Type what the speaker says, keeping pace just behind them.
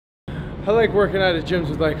I like working out at gyms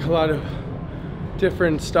with like a lot of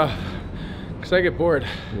different stuff because I get bored.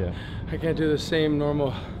 Yeah. I can't do the same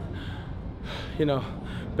normal, you know,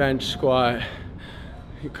 bench, squat,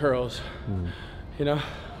 curls. You know,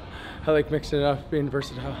 I like mixing it up, being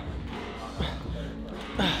versatile.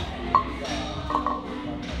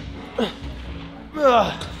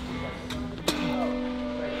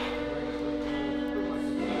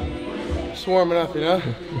 Just warming up, you know?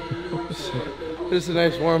 This is a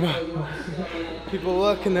nice warm up. People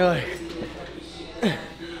look and they're like,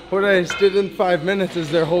 what I just did in 5 minutes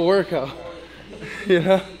is their whole workout, you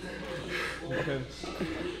know? Okay.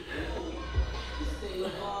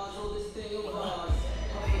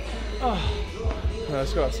 Oh.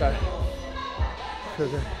 Let's go outside for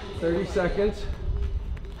the 30 seconds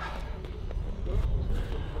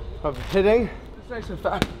of hitting. It's nice and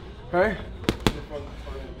fast, right?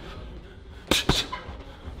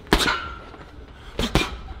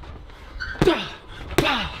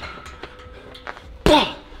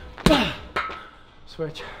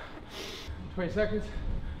 Switch. 20 seconds.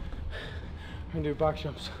 I'm gonna do box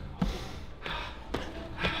jumps.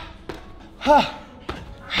 Ha!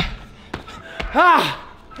 Ha!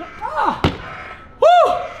 Ah!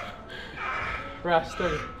 Woo! Rest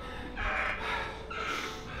 30.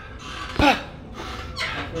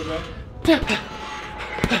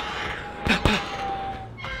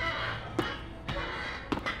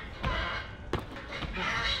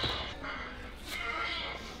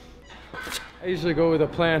 I usually go with a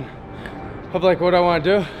plan of like what I want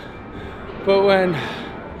to do, but when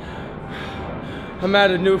I'm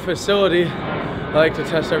at a new facility, I like to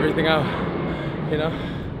test everything out, you know?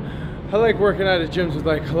 I like working out at gyms with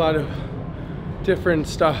like a lot of different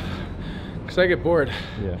stuff because I get bored.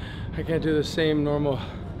 Yeah. I can't do the same normal,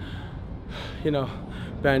 you know,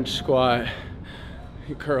 bench, squat,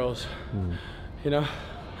 curls, you know?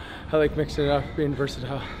 I like mixing it up, being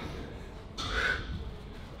versatile.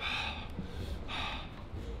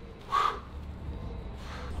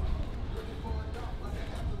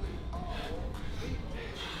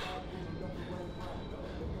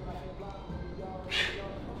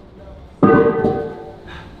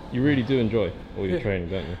 You really do enjoy all your training,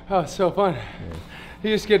 don't you? Oh, it's so fun. Yeah.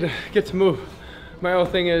 You just get to move. My whole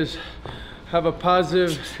thing is have a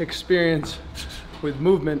positive experience with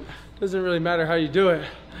movement. Doesn't really matter how you do it,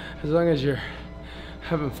 as long as you're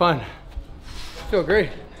having fun. I feel great.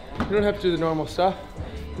 You don't have to do the normal stuff.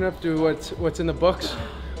 You don't have to do what's in the books,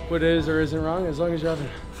 what is or isn't wrong, as long as you're having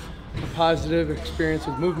a positive experience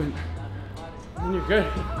with movement. And you're good.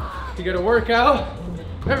 You gotta work out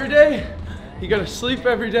every day. You gotta sleep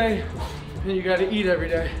every day, and you gotta eat every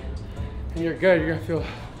day. And you're good, you're gonna feel,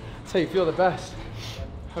 that's how you feel the best.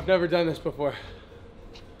 I've never done this before.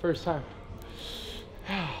 First time.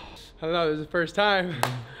 I don't know, this is the first time.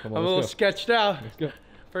 Come on, I'm a little sketched out. Let's go.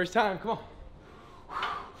 First time, come on.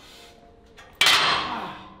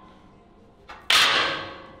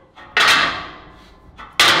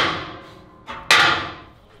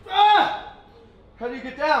 How do you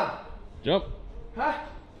get down? Jump. Huh?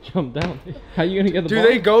 Jump down. How are you gonna get the Do ball?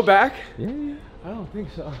 they go back? Yeah, yeah. I don't think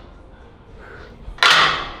so.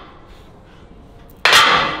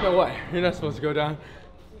 No way. You're not supposed to go down.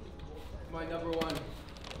 My #1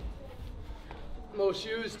 most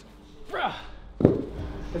used.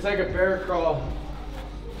 It's like a bear crawl,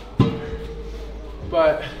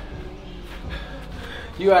 but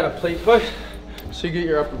you add a plate push, so you get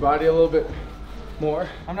your upper body a little bit more.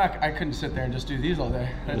 I couldn't sit there and just do these all day.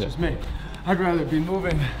 That's just me. I'd rather be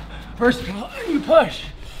moving. First, you push.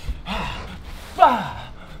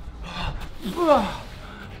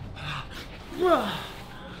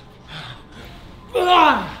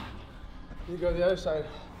 You go to the other side.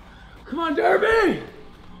 Come on, Derby!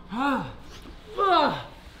 I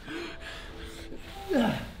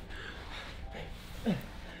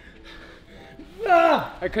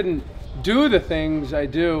couldn't do the things I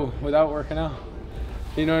do without working out.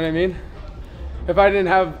 You know what I mean? If I didn't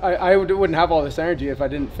have, I wouldn't have all this energy if I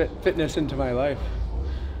didn't fit fitness into my life.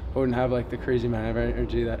 I wouldn't have like the crazy amount of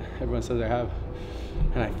energy that everyone says I have.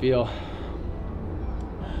 And I feel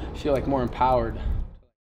like more empowered.